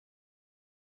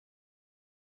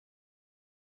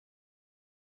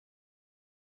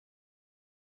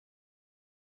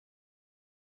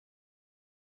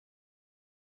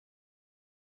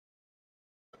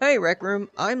Hey Rec Room,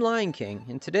 I'm Lion King,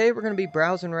 and today we're going to be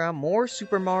browsing around more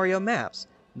Super Mario maps.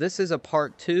 This is a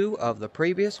part 2 of the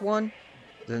previous one.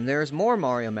 Then there's more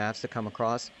Mario maps to come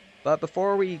across, but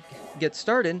before we get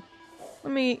started,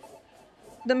 let me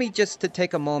just to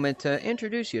take a moment to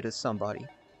introduce you to somebody.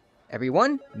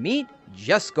 Everyone, meet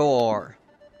Jesscore!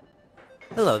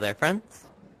 Hello there, friends.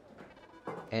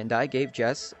 And I gave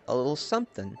Jess a little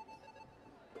something.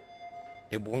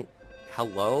 It won't...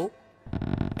 Hello?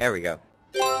 There we go.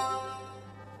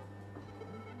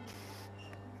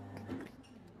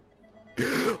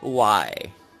 Why?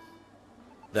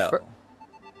 Though.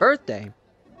 Birthday.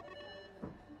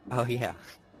 Oh yeah.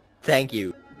 Thank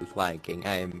you, Lion King.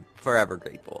 I am forever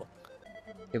grateful.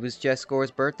 It was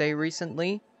Jesscore's birthday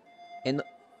recently, and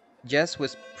Jess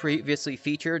was previously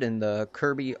featured in the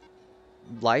Kirby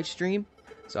live stream,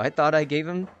 so I thought I gave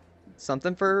him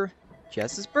something for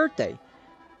Jess's birthday.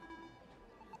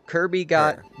 Kirby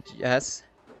got Jess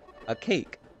a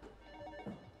cake.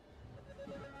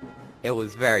 It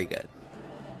was very good.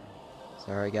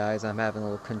 Sorry guys, I'm having a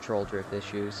little control drift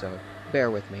issue, so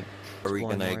bear with me. Are we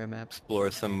gonna Mario maps.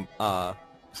 explore some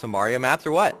Mario maps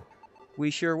or what? We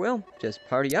sure will. Just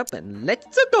party up and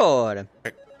let's go!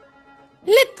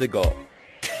 Let's go!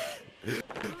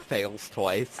 Fails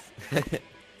twice.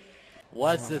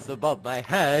 What's this above my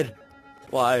head?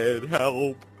 Wyatt,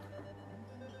 help!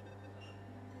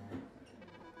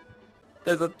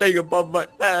 There's a thing above my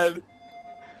head!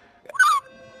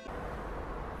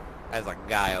 There's a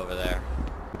guy over there.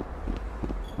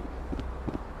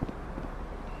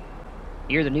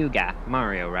 You're the new guy,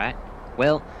 Mario, right?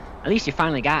 Well, at least you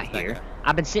finally got here. guy.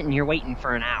 I've been sitting here waiting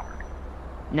for an hour.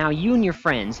 Now you and your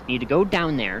friends need to go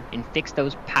down there and fix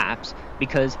those pipes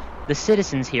because the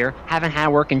citizens here haven't had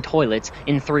working toilets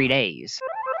in 3 days.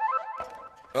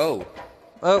 Oh.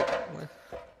 Oh.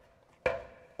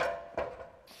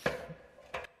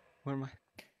 Where am I?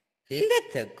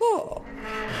 Let's go.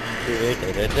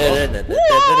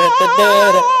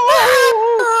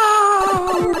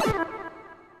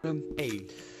 Hey.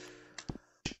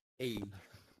 Hey.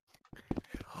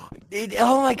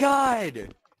 Oh my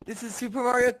god! This is Super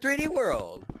Mario 3D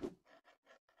World!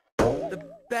 The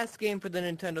best game for the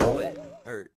Nintendo Switch.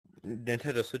 Or,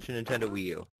 Nintendo Switch and Nintendo Wii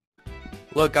U.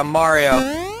 Look, I'm Mario!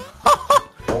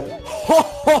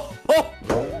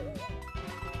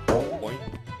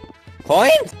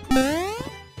 Coins?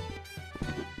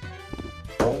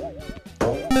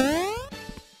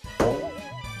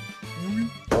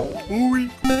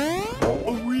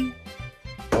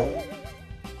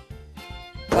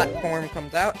 Platform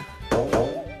comes out.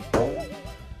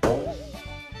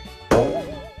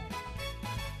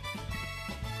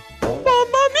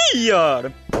 Mamma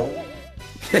mia!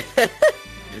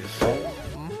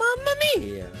 Mamma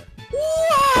mia!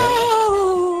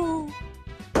 Wow!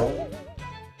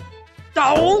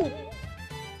 Oh!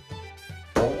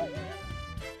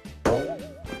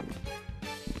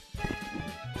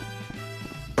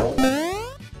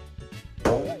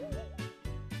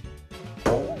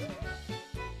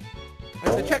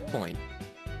 That's a checkpoint.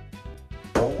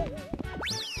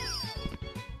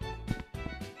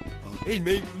 It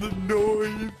makes the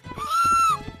noise.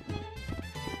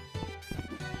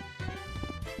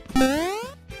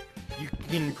 You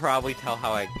can probably tell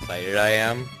how excited I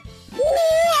am.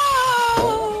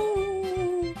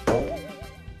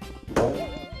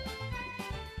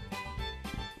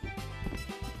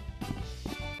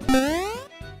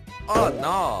 Oh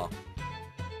no!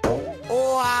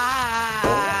 Wow!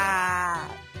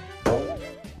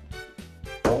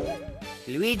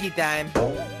 Luigi time!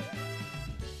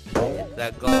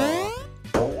 Let's go!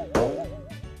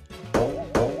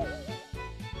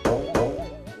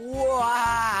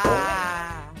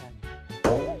 Wow!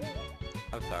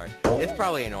 I'm sorry. It's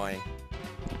probably annoying.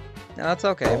 No, it's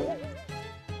okay.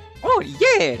 Oh,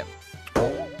 yeah!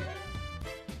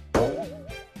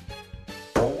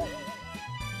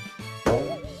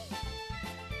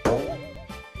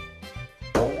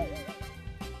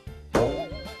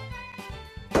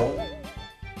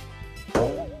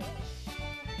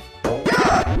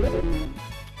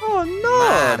 Oh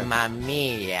no! Mamma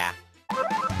mia!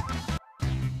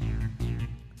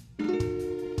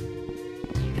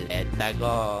 Let's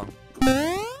go!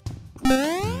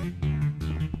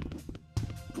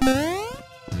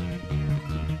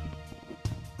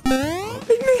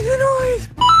 It makes a noise!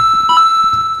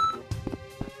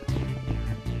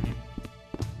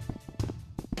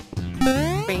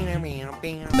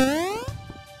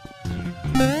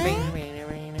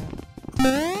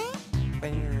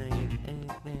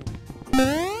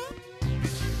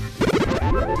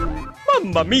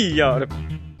 Mamma mia!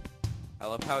 I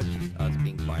love how it's just us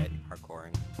being quiet and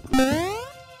hardcoring.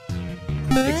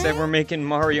 Except we're making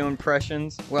Mario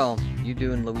impressions. Well, you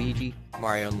doing Luigi?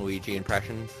 Mario and Luigi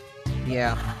impressions.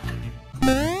 Yeah.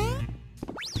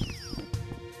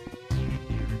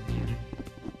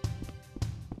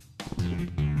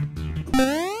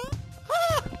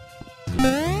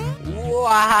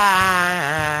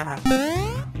 Wow.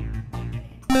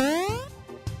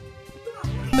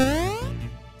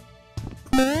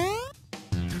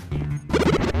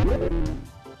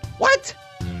 What?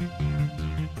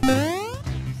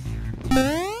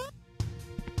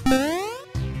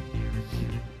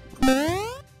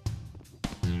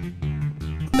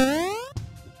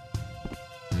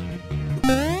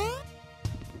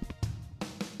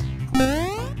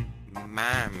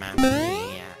 Mamma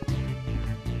mia.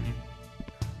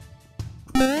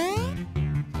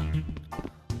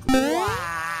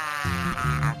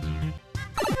 Wow.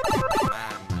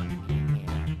 Mamma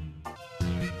mia.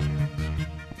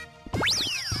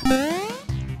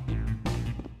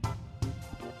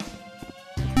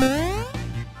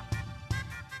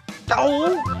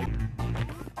 Oh!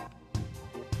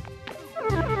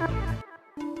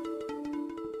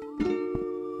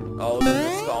 Oh, the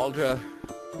nostalgia.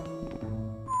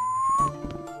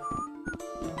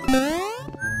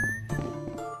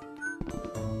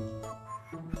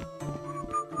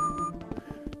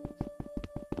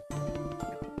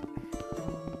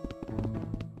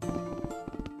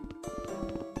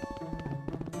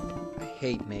 I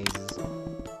hate mazes.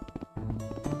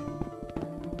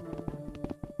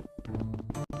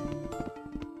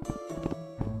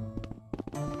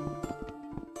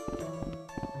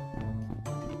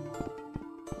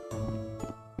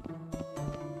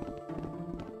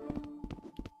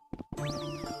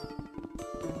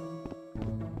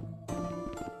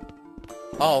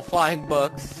 Oh, flying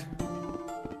books.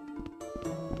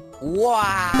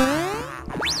 Wow.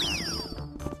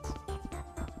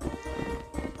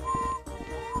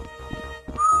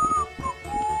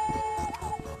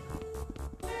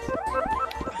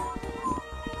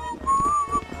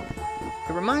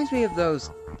 It reminds me of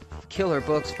those killer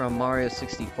books from Mario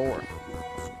 64.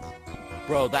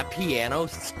 Bro, that piano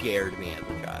scared me as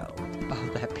a child. Oh,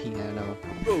 that piano.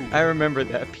 Ooh. I remember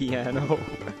that piano.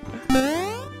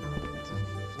 It's a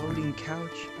floating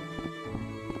couch.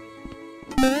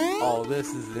 Oh,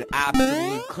 this is an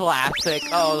absolute classic.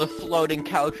 Oh, the floating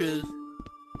couches.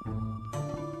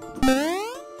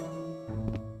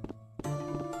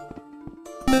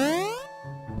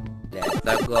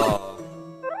 Let's go.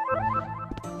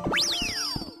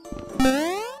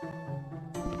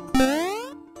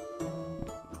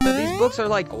 But these books are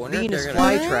like I wonder if Venus they're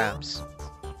gonna- flytraps.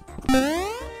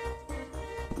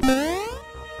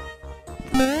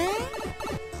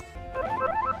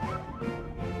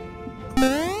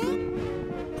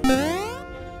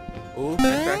 Ooh,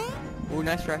 nice try. Ooh,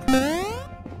 nice try.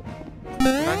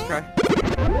 Nice try.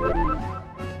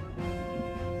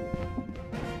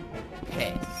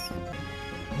 Piss.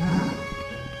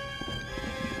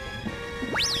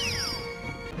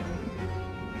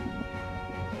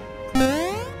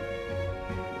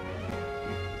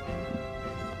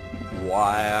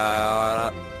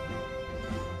 What?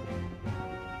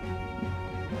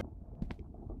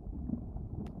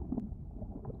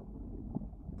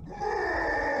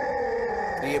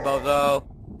 See you, Bozo.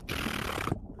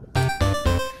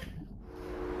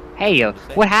 Hey,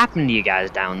 what happened to you guys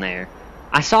down there?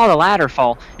 I saw the ladder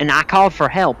fall, and I called for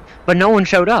help, but no one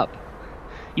showed up.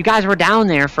 You guys were down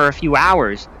there for a few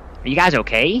hours. Are you guys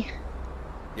okay?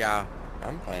 Yeah,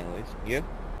 I'm fine at least. You?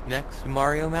 Next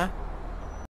Mario map?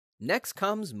 Next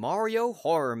comes Mario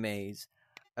Horror Maze.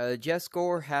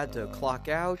 Jescore had to clock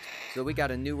out, so we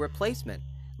got a new replacement.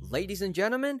 Ladies and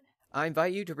gentlemen, I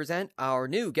invite you to present our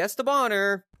new guest of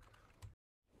honor,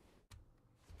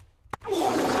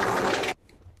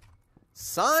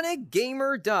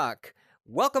 SonicGamerDuck.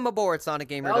 Welcome aboard,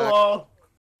 SonicGamerDuck. Hello.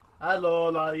 Hello,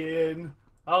 Lion.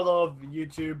 Hello,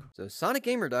 YouTube. So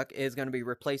SonicGamerDuck is going to be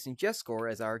replacing Jescore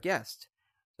as our guest.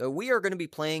 So we are going to be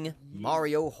playing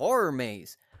Mario Horror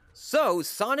Maze. So,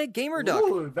 SonicGamerDuck.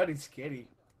 Ooh, very scary.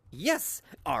 Yes!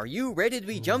 Are you ready to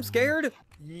be jump scared?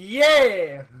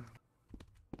 Yeah!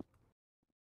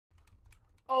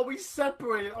 Oh, we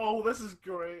separated. Oh, this is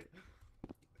great.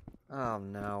 Oh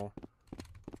no.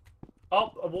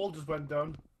 Oh, a wall just went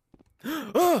down.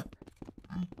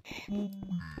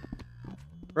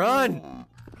 Run!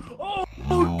 Oh,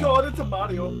 oh God, it's a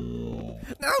Mario.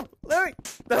 No! Larry!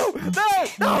 No!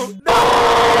 No! No!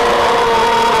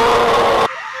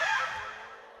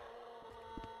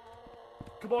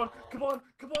 Come on, come on,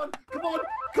 come on, come on,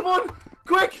 come on,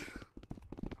 quick!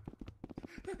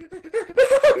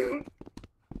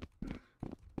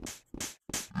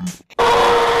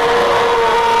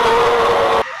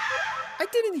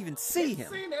 even see him.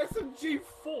 It's saying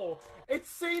SMG4. It's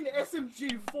saying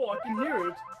SMG4. I can hear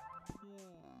it.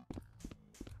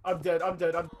 I'm dead.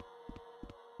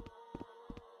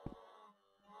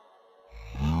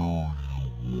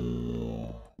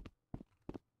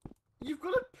 You've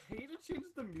got to pay to change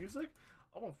the music?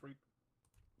 I want free.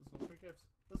 There's no free gifts.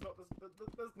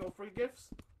 There's no free gifts.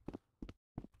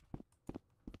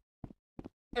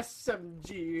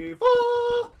 SMG4!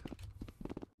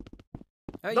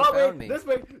 Oh, you No, found wait, me. this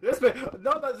way,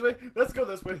 not that way, let's go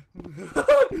this way.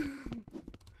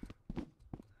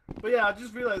 But yeah, I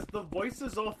just realized the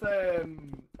voices of the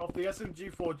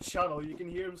SMG4 channel, you can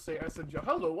hear him say SMG.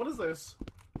 Hello, what is this?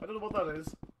 I don't know what that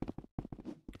is.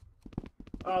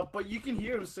 But you can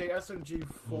hear him say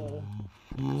SMG4.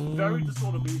 It's very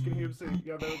disorderly, but you can hear him say,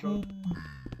 yeah, there we go.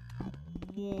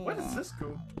 Where does this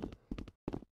go?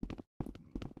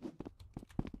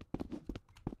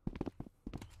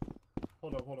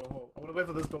 Hold on. I wanna wait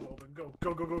for this door to open. Go.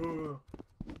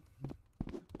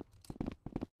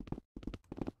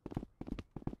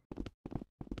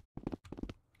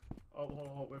 Oh, hold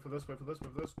on, wait for this.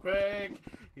 Quick!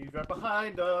 He's right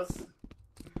behind us.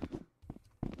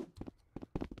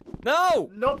 No!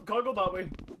 Nope, can't go that way.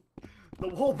 The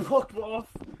wall blocked off,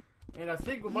 and I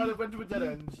think we might have went to a dead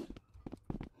end.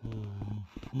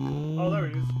 Oh, there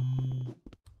he is.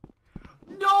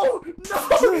 No!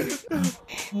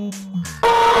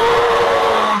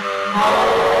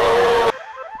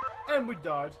 And we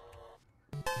died.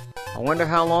 I wonder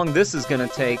how long this is gonna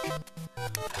take.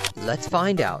 Let's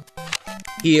find out.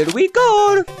 Here we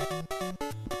go!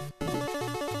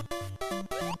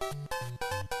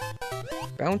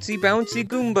 Bouncy, bouncy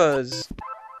Goombas.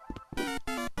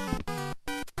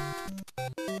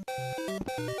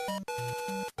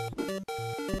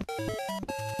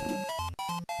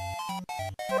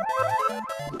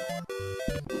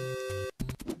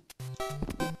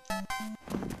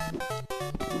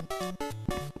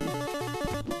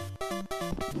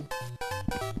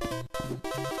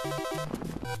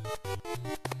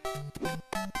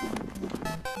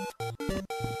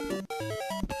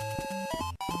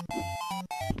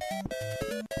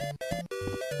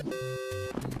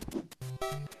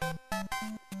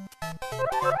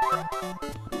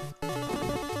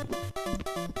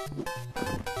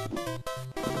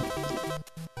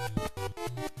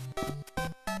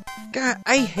 God,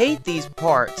 I hate these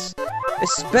parts.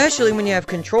 Especially when you have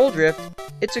control drift,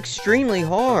 it's extremely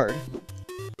hard.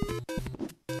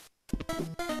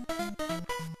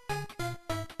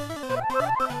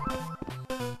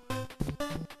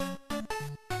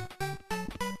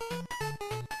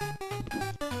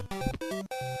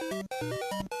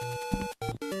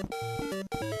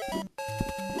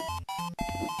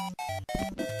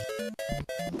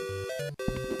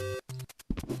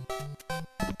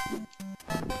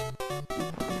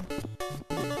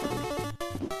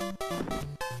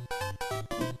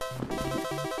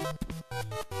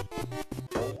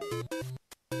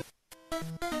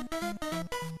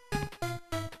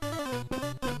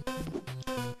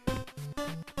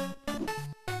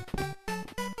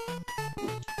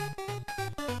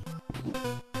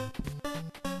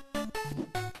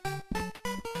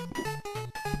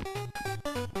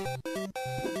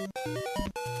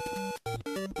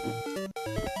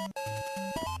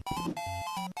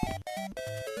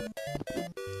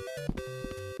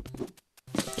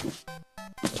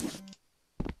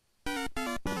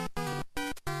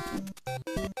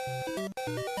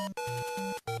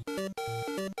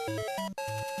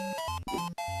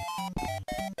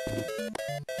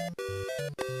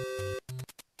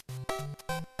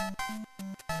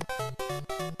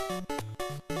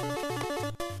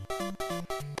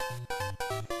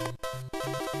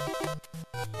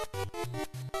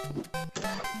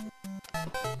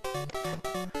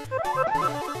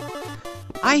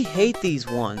 I hate these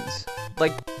ones.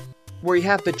 Like, where you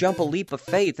have to jump a leap of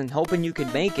faith and hoping you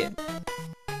can make it.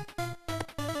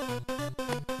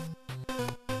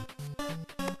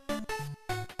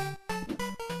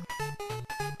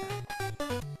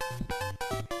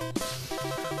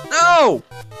 No!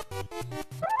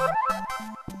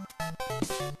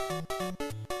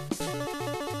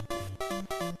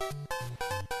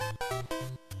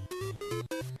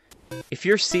 If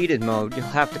you're seated mode, you'll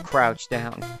have to crouch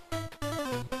down.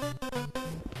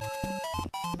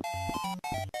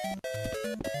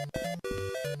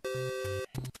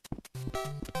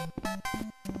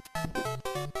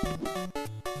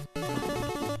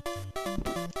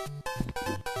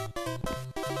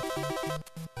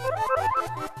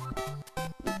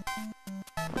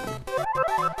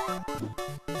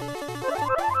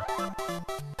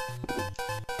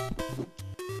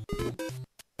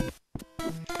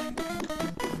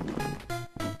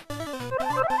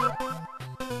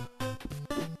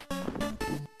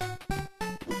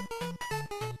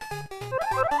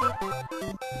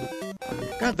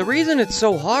 Yeah, the reason it's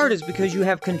so hard is because you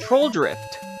have control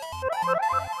drift.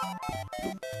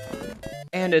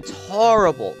 And it's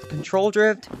horrible. Control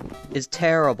drift is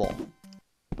terrible.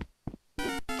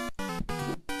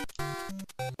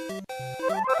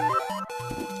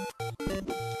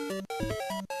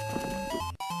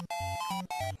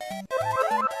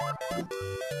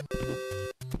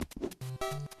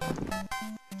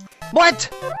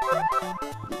 What?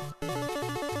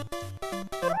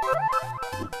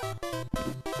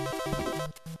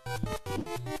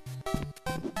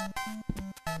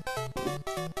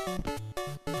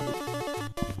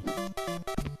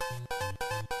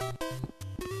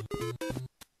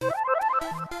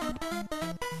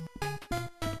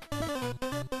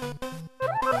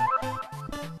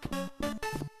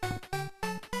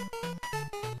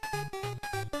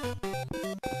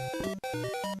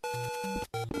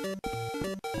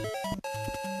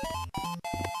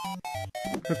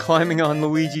 We're climbing on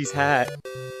Luigi's hat.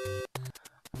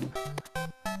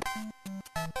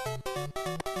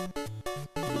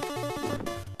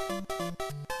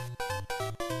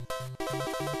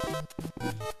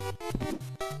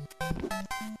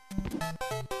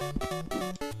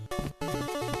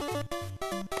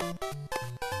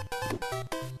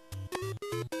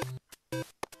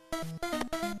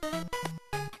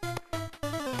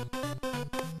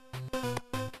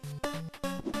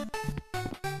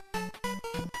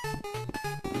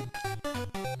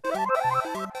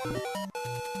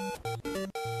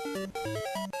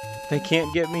 They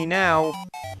can't get me now.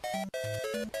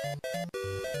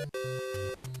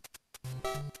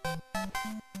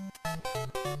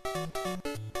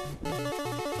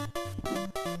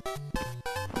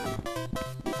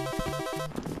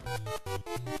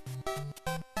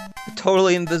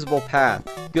 Totally invisible path.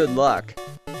 Good luck.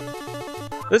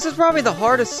 This is probably the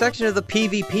hardest section of the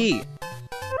PvP.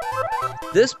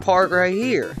 This part right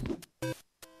here.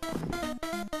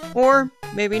 Or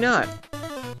maybe not.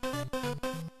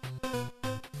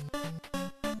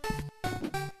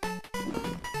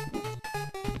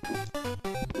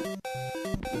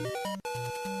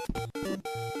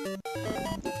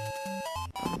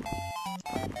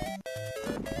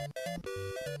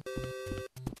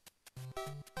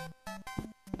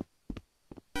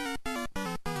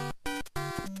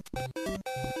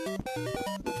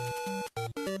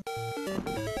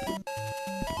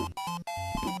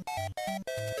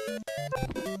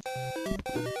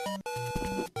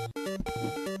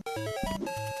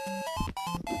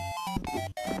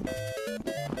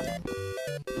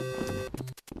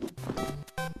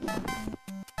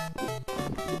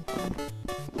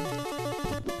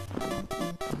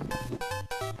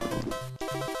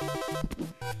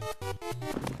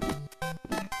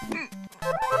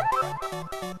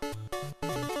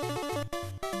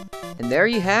 And there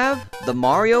you have the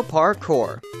Mario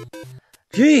Parkour.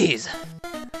 Jeez,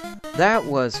 that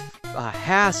was a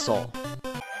hassle.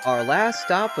 Our last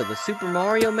stop for the Super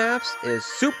Mario maps is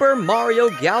Super Mario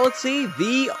Galaxy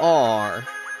VR.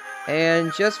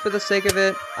 And just for the sake of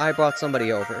it, I brought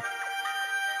somebody over.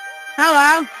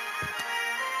 Hello.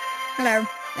 Hello.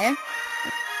 There.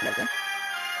 Hello.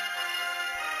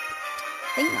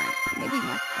 Think maybe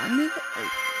my army.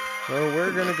 So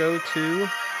we're gonna go to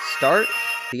start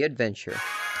the adventure.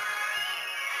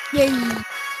 Yay!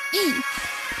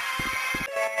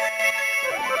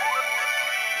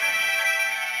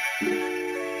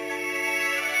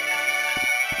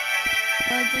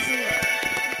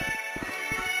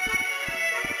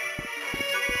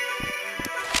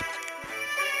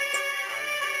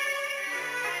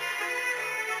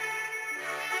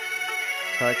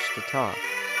 Touch the top.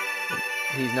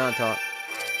 He's not top.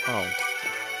 Oh.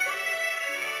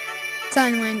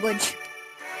 Sign language.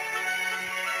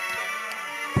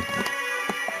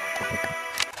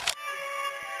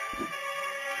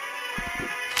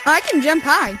 I can jump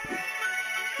high.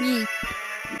 Me.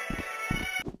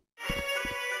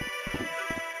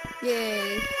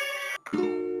 Yay.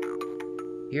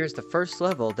 Here's the first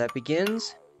level that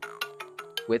begins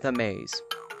with a maze.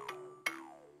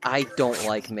 I don't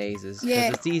like mazes,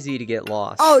 because it's easy to get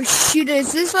lost. Oh shoot,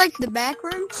 is this like the back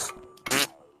rooms? Is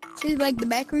this like the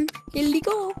back room? Here we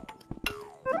go.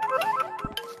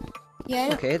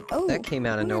 Yeah. Okay, that came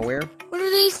out of nowhere. What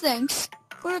are these things?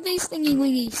 What are these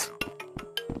thingy-wingies?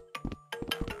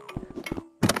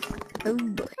 Oh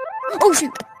boy. Oh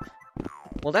shoot!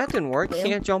 Well, that didn't work. You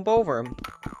can't jump over them.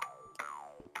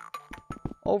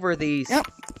 Over these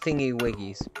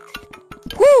thingy-wiggies.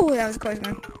 Woo! That was close,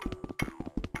 man.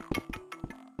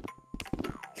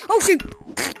 Oh shoot!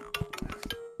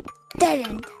 Dead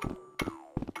end.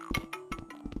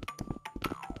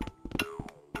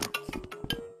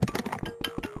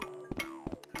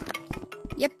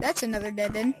 Yep, that's another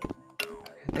dead end.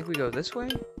 I think we go this way.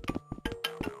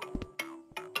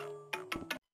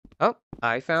 Oh,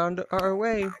 I found our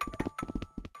way.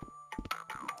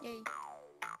 Yay.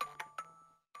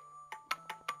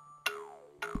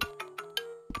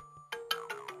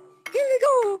 Here we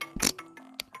go!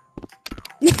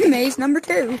 Maze number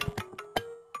 2.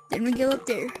 Then we go up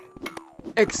there.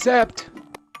 Except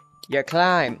you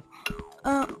climb.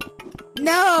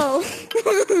 No!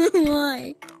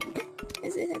 Why?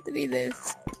 Does it have to be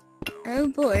this? Oh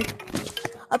boy.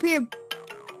 Up here.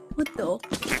 What the?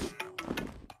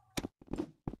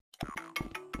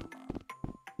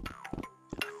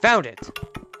 Found it.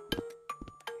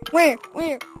 Where?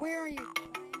 Where are you?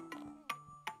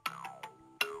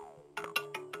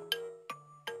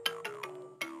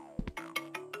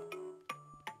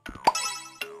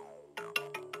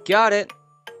 Got it.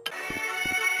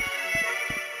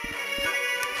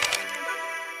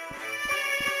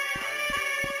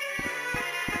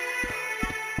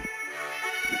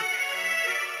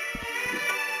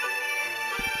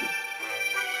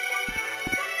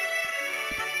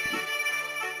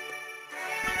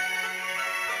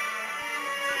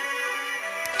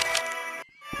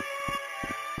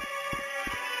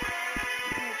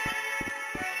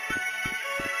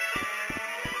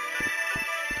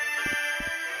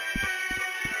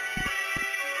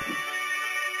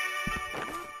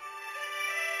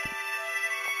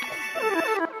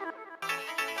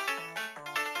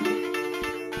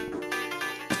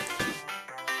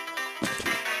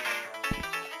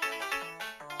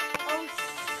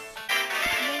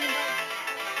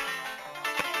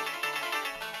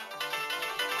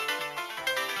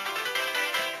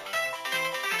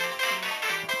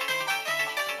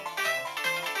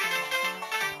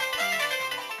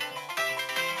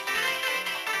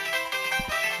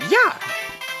 Yeah.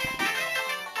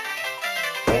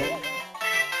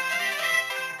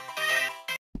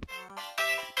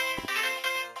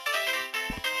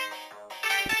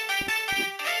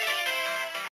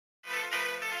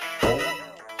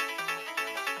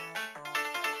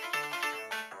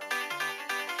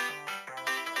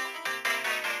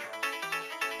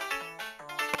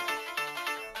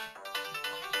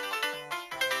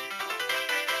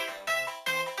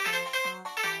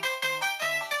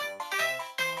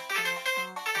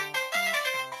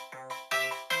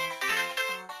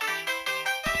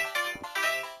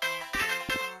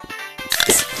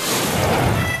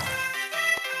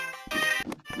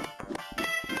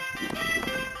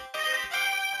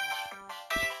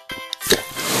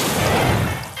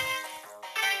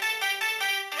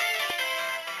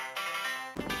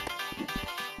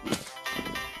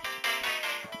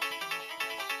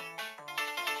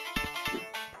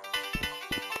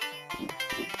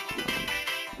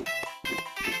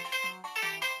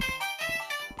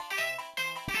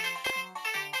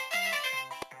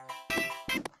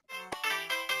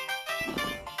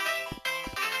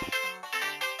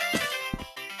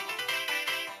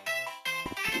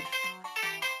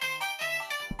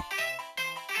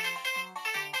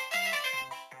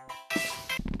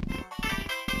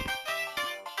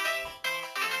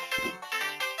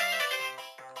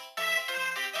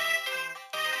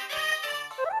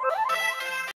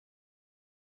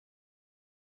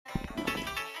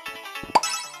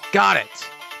 Got it.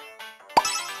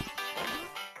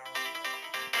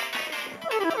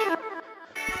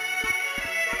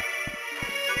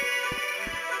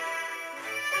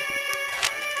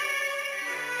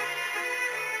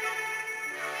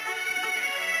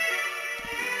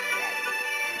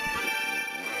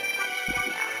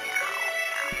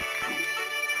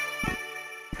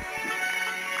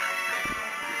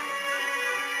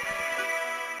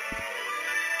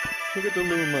 Look at the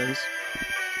little mice.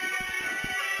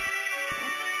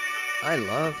 I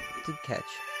love to catch.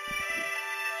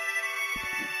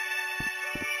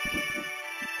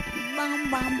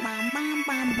 Bum, bum, bum, bum,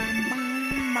 bum, bum,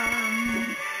 bum,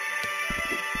 bum.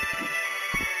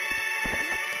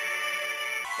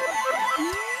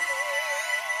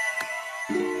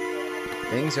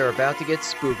 Things are about to get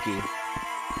spooky.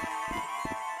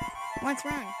 What's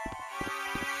wrong?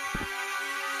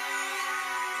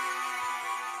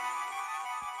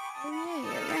 Oh yeah,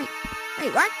 you're right.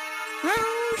 Wait, what?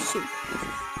 Oh shoot.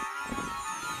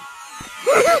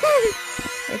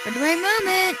 Wait for the right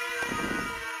moment.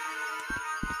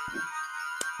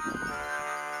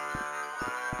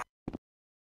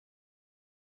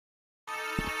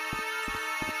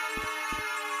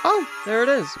 Oh, there it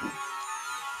is.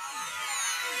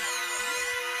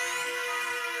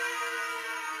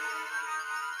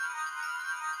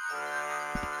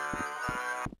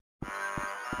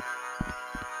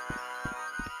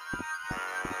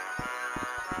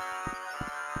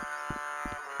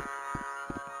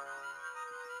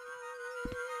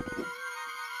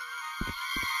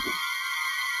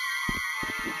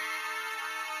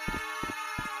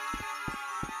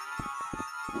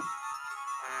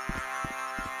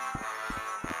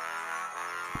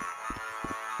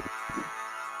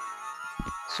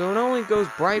 So it only goes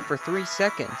bright for 3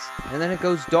 seconds, and then it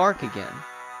goes dark again.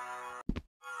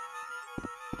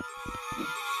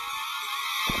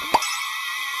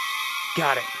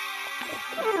 Got it.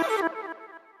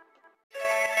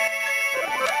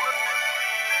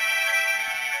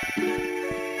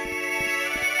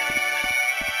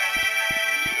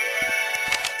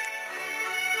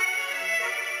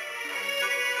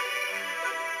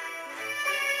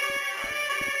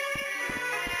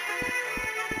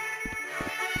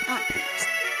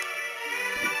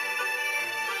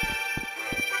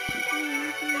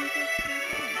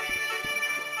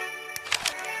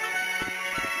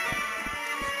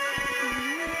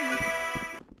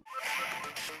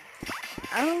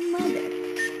 Oh,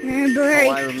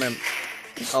 mother. Remember?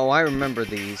 Oh, I remember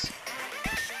these.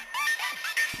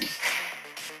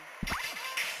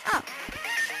 Oh.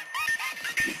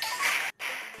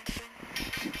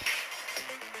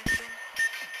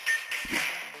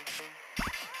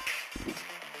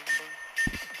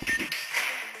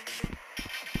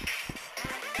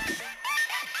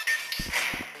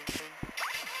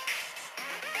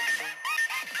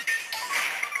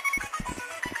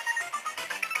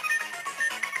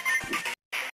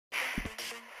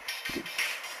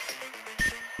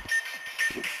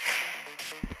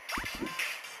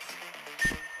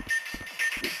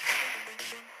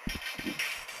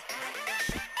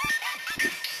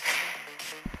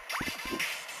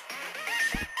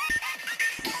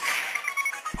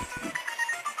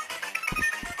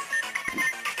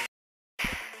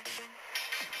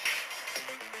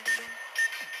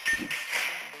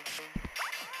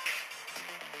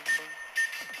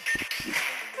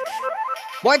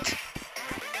 What?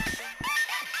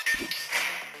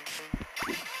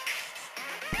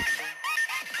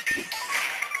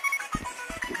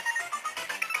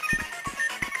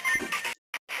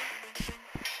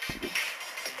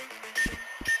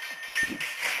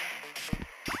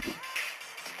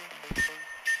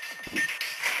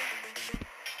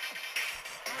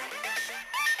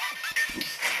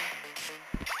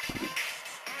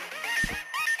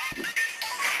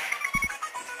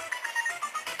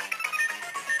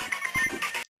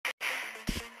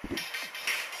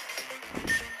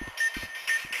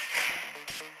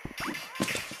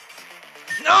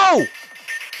 No!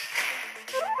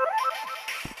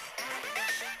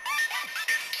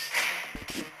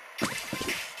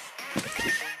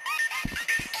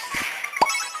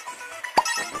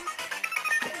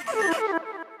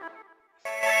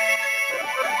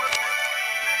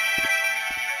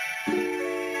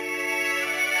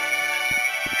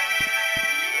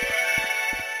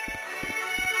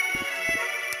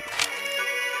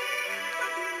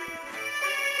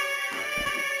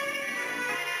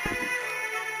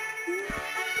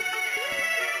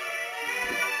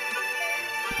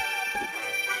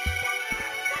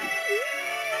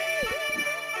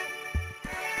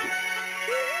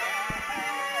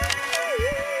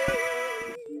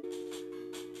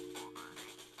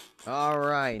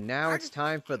 Alright, now it's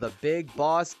time for the Big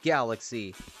Boss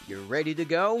Galaxy. You ready to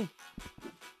go?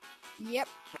 Yep.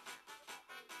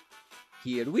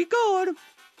 Here we go!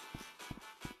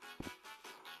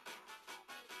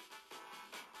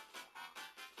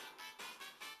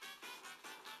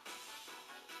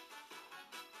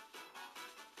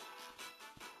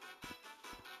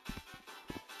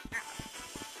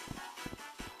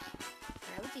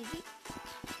 That was easy.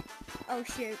 Oh,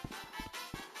 shoot.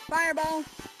 Fireball.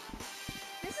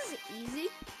 This is easy.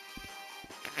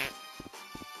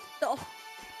 Oh.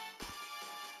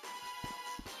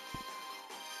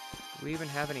 Do we even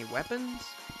have any weapons?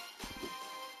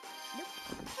 Nope.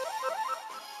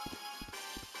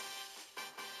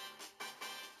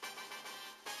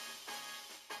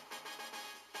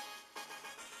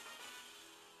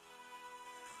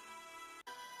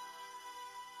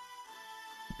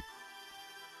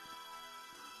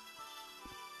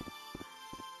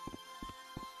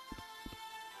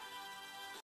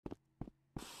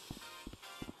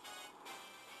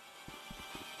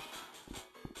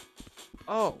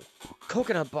 Oh,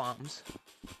 coconut bombs.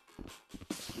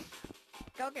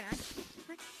 Coconut.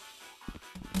 What?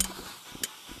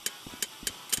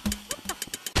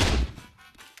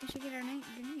 We should get our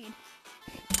grenade.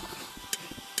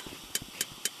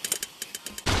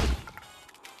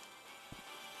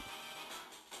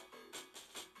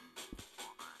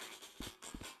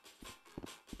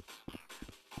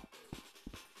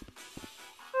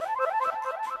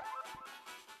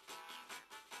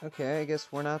 Okay, I guess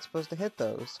we're not supposed to hit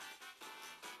those.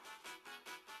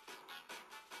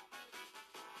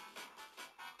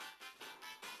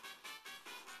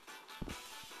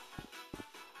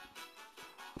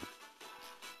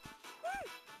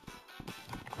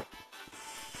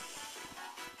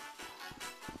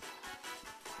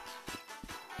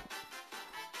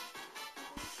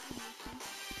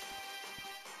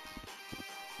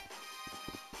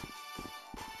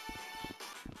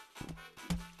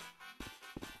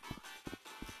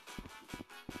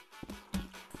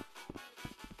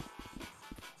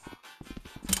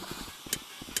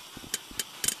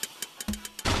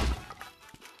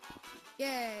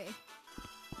 Yay!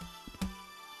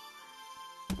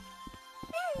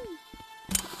 Yay!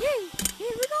 Yay!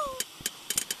 Here we go!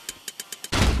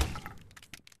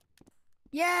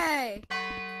 Yay!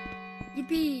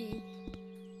 Yippee!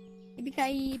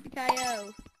 Yippee-ki-yay,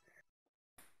 yippee-ki-yo!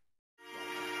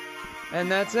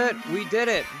 And that's it. We did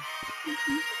it.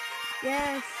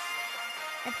 Yes!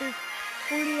 After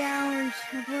 40 hours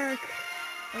of work,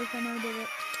 I finally did it.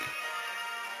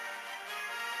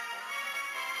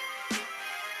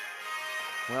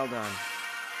 Well done.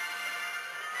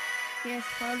 Yes,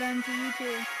 well done to you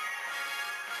too.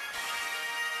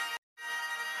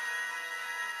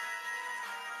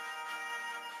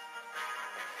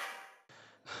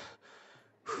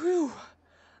 Whew.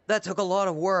 That took a lot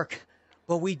of work,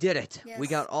 but we did it. We Yes.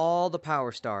 got all the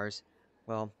power stars.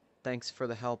 Well, thanks for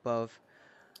the help of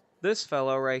this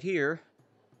fellow right here,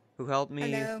 who helped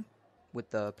me Hello. with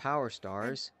the power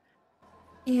stars.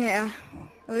 Yeah,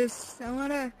 it was a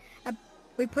lot of.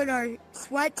 We put our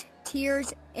sweat,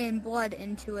 tears, and blood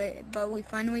into it, but we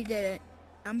finally did it.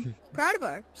 I'm proud of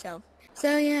ourselves.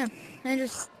 So yeah, I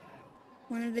just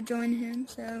wanted to join him.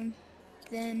 So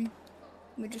then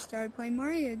we just started playing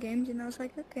Mario games, and I was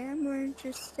like, okay, I'm going to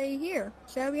just stay here.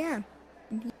 So yeah,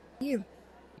 and you.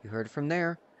 You heard it from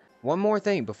there. One more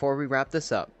thing before we wrap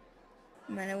this up.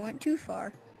 And then I went too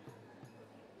far.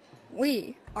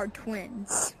 We are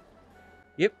twins.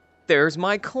 Yep, there's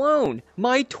my clone,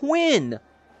 my twin.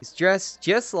 He's dressed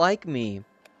just like me.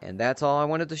 And that's all I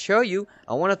wanted to show you.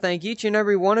 I want to thank each and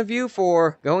every one of you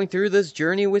for going through this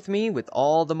journey with me with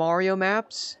all the Mario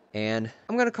maps. And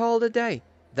I'm going to call it a day.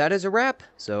 That is a wrap.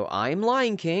 So I'm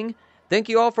Lion King. Thank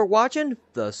you all for watching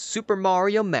the Super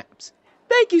Mario maps.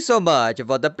 Thank you so much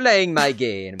for playing my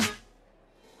game.